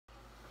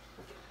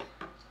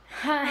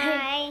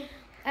Hi.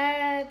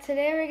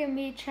 Today we're gonna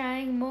be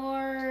trying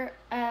more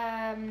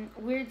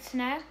weird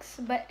snacks,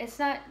 but it's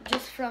not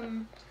just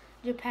from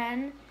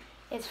Japan.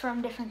 It's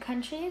from different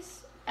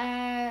countries.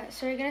 So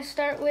we're gonna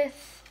start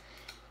with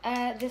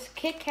this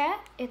Kit Kat.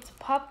 It's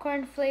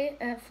popcorn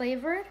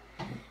flavored.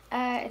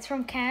 It's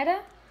from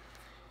Canada.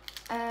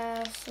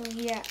 So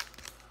yeah.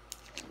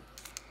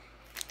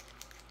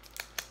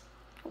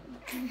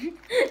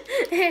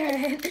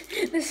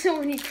 There's so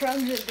many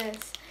crumbs with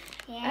this.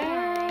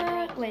 Yeah.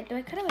 Wait, do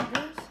I cut it with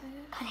this?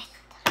 Cut it.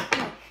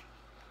 No.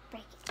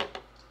 Break it.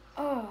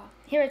 Oh,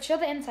 here, show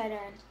the inside,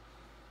 Erin.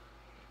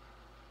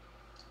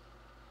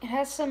 It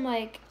has some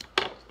like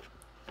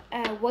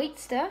white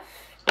stuff.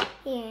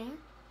 Yeah.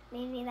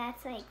 Maybe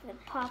that's like the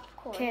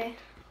popcorn. Okay,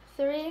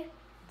 3,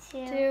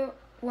 Two, 2,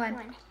 1.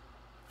 one.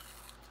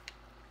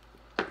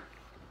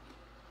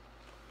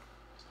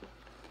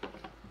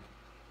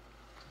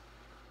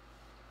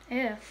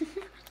 Yeah,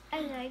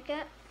 I like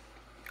it.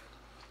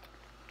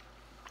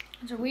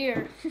 it's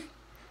weird.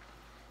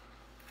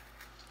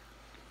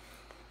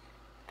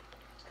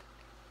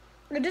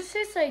 It just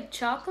tastes like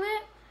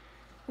chocolate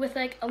with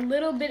like a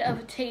little bit of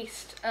a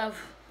taste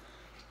of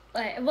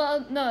like,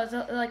 well, no, it's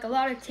like a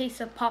lot of taste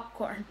of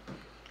popcorn.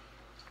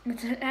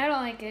 I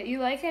don't like it. You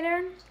like it,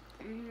 Erin?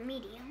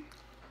 Medium.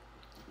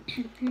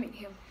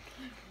 Medium.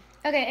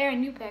 Okay,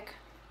 Erin, you pick.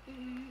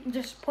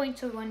 Just point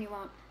to the one you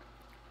want.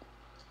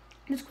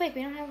 Just quick,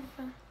 we don't have.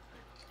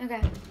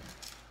 Okay.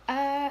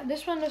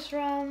 This one is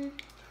from.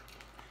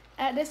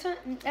 This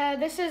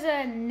is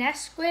a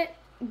Nesquik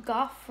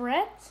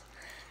Gofret.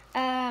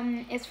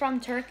 It's from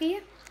Turkey.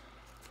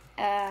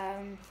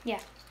 Yeah.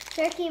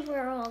 Turkey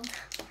World.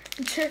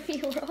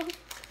 Turkey World.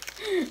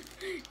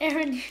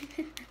 Erin,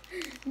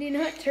 do you know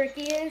what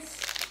Turkey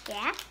is?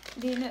 Yeah.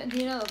 Do you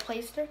know the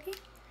place Turkey?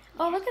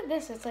 Oh, look at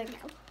this. It's like,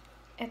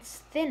 it's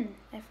thin,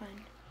 I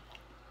find.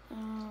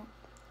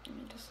 Let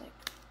me just like.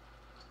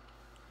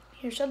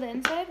 Here, show the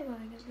inside. What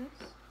is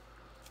this?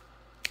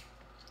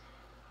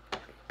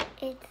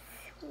 It's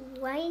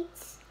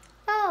white.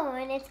 Oh,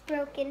 and it's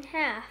broken in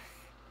half.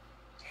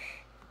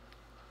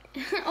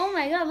 Oh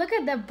my God! Look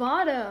at the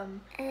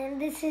bottom. And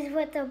this is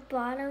what the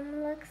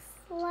bottom looks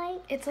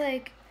like. It's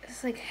like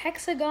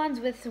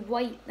hexagons with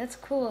white. That's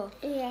cool.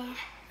 Yeah.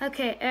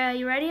 Okay,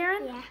 you ready,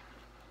 Erin? Yeah.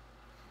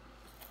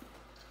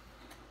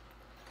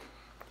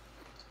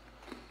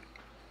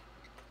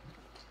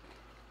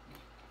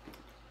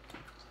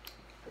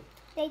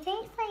 They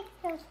taste like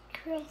those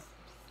crisps.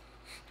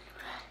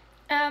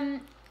 I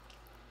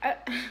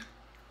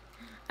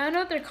don't know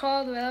what they're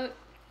called without.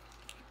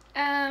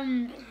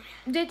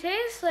 They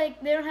taste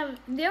like they don't have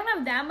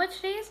that much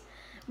taste,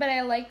 but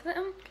I like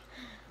them.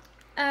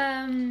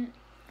 I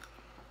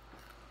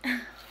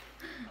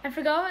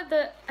forgot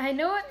I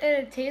know what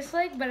it tastes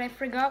like, but I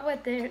forgot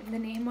what the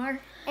name are.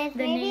 And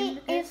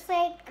maybe it's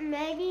like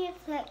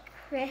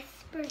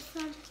crisp or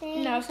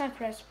something. No, it's not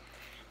crisp.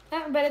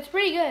 But it's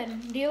pretty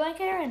good. Do you like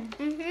it, Erin?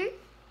 Mm-hmm.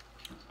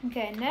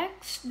 Okay,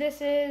 next, this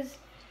is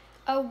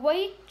a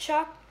white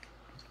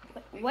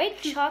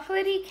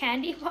chocolatey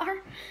candy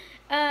bar.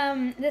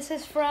 This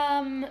is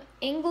from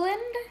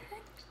England.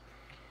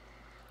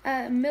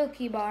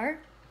 Milky Bar.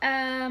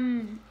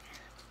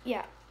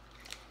 Yeah.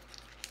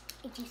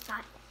 Did you saw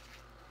it?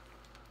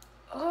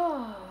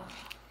 Oh.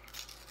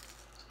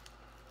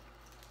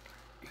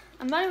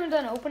 I'm not even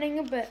done opening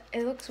it, but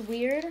it looks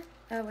weird.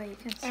 Oh wait, you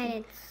can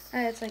see.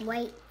 And It's like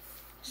white.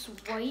 It's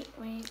white.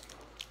 Wait.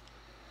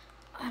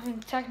 I'm having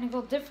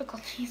technical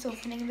difficulties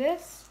opening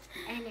this.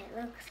 And it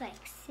looks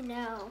like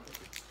snow.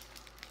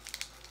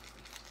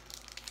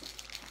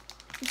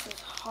 This is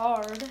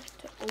hard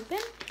to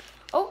open.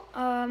 Oh,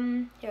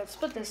 yeah, let's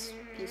split this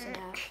piece in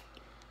half.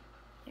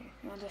 Here,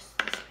 you want this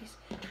piece?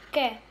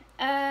 Okay.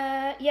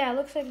 Yeah, it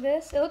looks like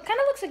this. It kind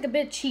of looks like a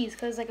bit of cheese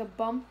because like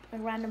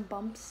random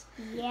bumps.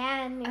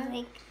 Yeah, and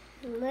there's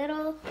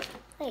little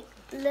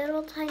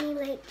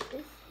tiny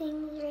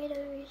things right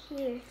over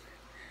here.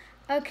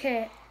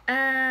 Okay.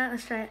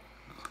 Let's try it.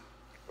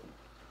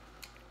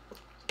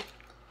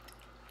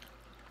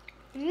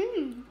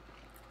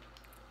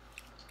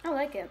 I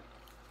like it.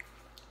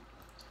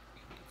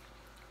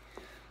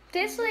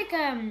 Tastes like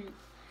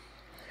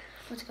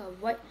what's it called?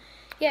 What?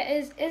 Yeah,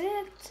 is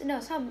it? No,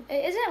 it's not. Isn't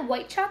it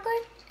white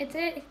chocolate?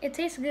 It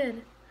tastes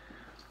good.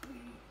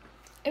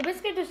 It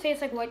basically just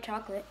tastes like white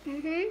chocolate.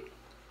 Mhm.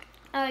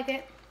 I like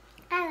it.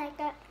 I like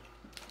it.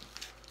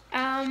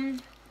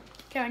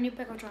 Karen, you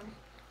pick which one.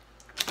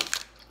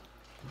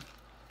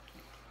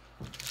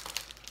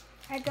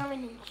 I go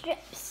in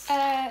strips.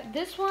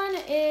 This one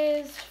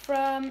is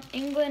from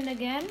England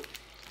again.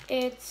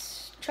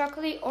 It's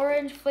chocolate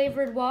orange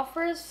flavored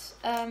wafers.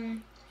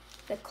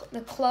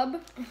 The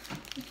club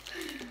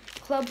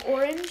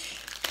orange.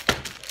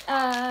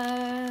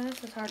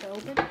 This is hard to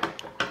open. I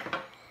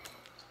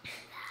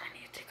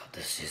need to take out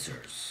the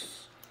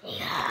scissors.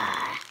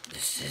 Yeah. The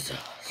scissors.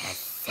 The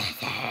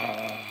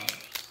scissors.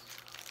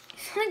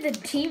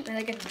 You sound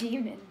like a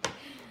demon.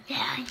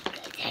 Yeah.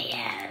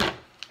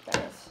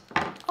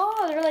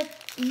 Oh, they're like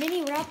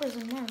mini wrappers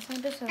in one. It's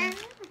not just a.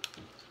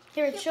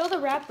 Here, show the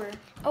wrapper.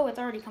 Oh, it's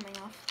already coming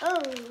off. Oh,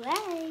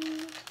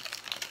 right.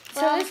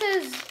 So Well, this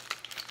is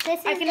I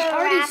can the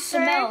already wrapper.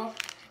 smell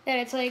that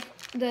it's like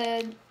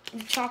the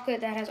chocolate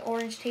that has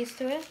orange taste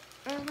to it.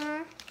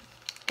 Mhm.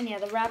 And yeah,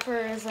 the wrapper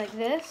is like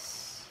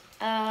this.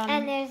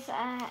 And there's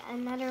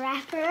another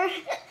wrapper.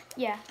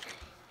 Yeah.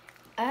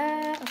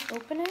 Let's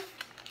open it.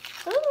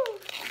 Ooh.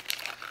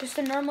 Just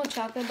a normal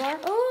chocolate bar.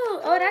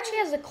 Oh, it actually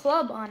has a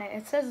club on it.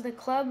 It says the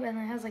club and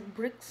it has like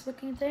bricks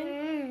looking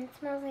thing. It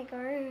smells like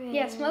orange.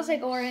 Yeah, it smells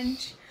like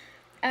orange.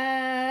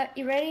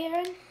 You ready,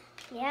 Erin?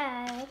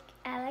 Yeah,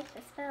 I like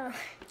the smell.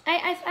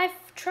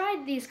 I've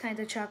tried these kinds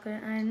of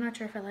chocolate and I'm not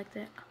sure if I liked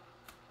it.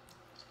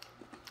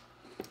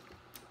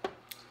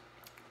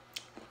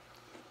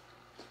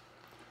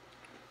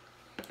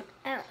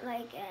 I don't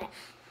like it.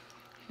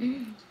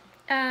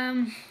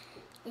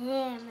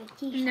 Yeah, my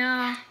teeth.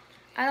 No,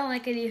 I don't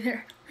like it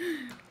either.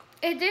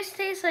 It just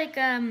tastes like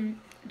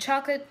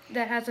chocolate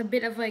that has a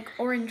bit of like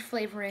orange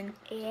flavoring.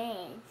 Yeah.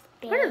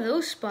 What are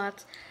those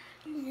spots?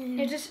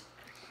 They're just,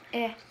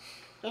 Yeah,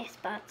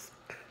 spots.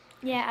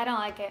 yeah, I don't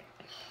like it.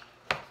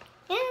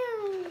 Yeah.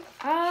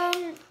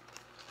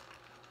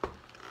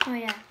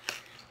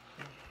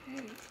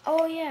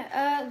 Oh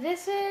yeah,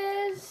 this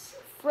is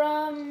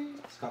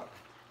from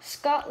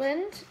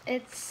Scotland.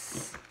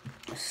 It's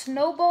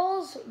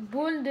Snowballs,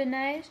 Boule de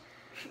Neige,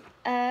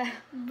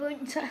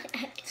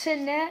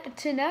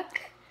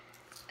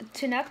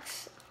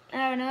 Tunucks.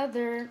 I don't know,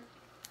 they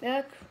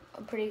look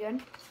pretty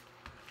good.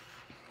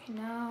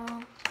 No.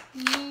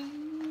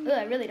 Ugh,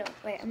 I really don't.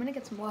 Wait, I'm gonna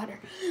get some water.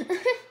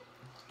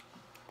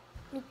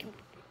 Me too.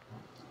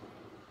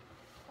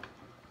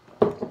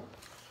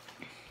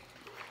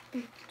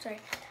 Sorry.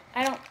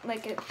 I don't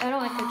like it. I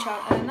don't like the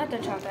chocolate. Not the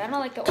chocolate. I don't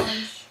like the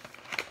orange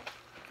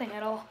thing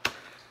at all.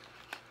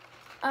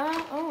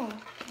 Oh.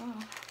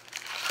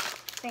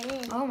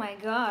 Oh my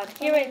god.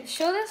 Here, wait.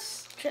 Show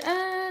this. Try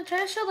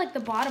to show like the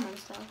bottom and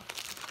stuff.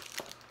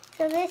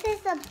 So this is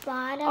the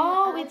bottom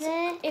Oh, of it.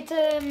 it's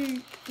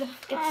And this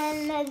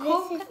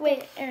is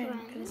wait, the Erin,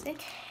 front. can I say?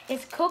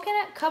 It's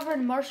coconut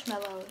covered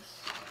marshmallows.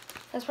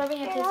 That's probably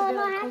gonna taste a bit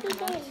like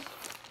coconut.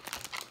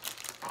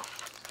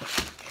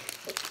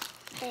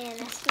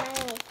 And a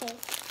smiley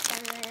face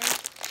somewhere.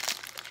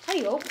 How do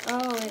you open?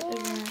 Oh, wait.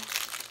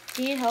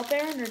 Do you need help,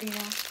 Erin, or do you know?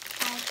 I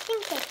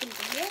think I can do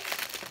it.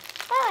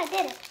 Oh, I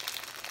did it.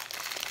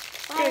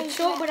 Here,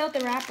 show it without the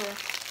wrapper.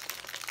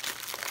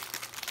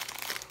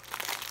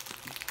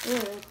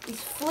 Ugh,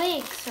 these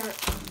flakes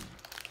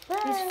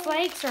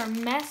are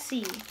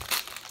messy.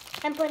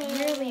 I'm putting it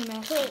Really in the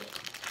messy. cake.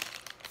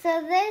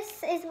 So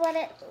this is what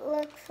it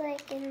looks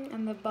like in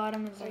And the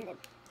bottom is like the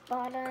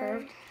bottom.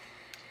 curved.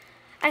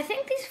 I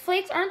think these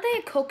flakes, aren't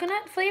they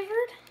coconut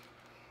flavored?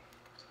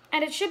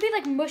 And it should be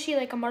like mushy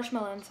like a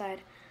marshmallow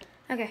inside.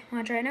 Okay,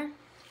 wanna try it now?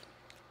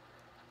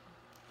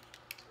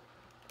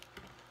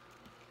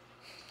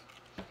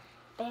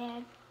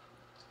 Bad.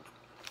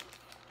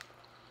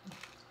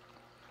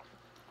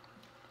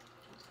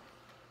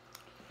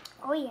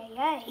 Oh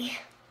yeah.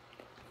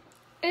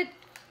 It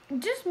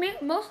just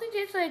mostly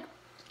tastes like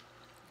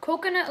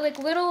coconut, like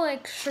little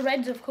like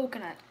shreds of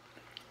coconut.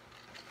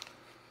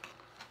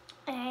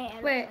 I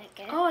don't Wait, like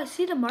it. oh, I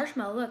see the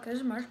marshmallow. Look,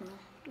 there's a marshmallow.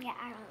 Yeah,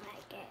 I don't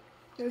like it.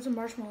 There's a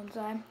marshmallow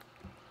inside.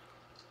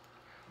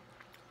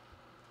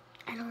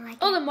 I don't like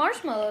Oh, it. the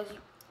marshmallow is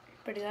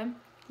pretty good.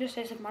 Just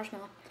tastes like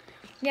marshmallow.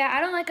 Yeah, I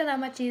don't like it that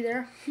much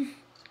either.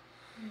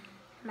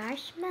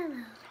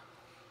 Marshmallow.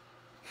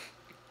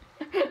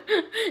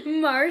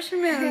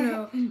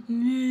 Marshmallow.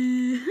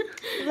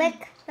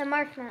 Lick the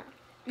marshmallow.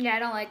 Yeah, I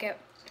don't like it.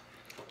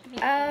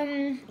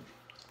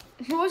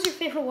 What was your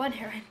favorite one,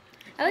 Erin?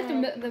 I like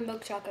the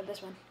milk chocolate.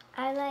 This one.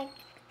 I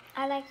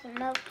like the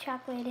milk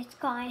chocolate. It's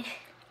gone.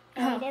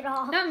 I ate it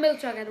all. Not milk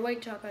chocolate, the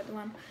white chocolate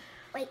one.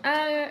 Wait.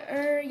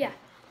 Yeah.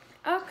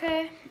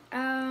 Okay.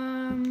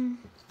 I'll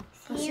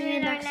See you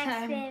in our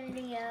next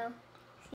video.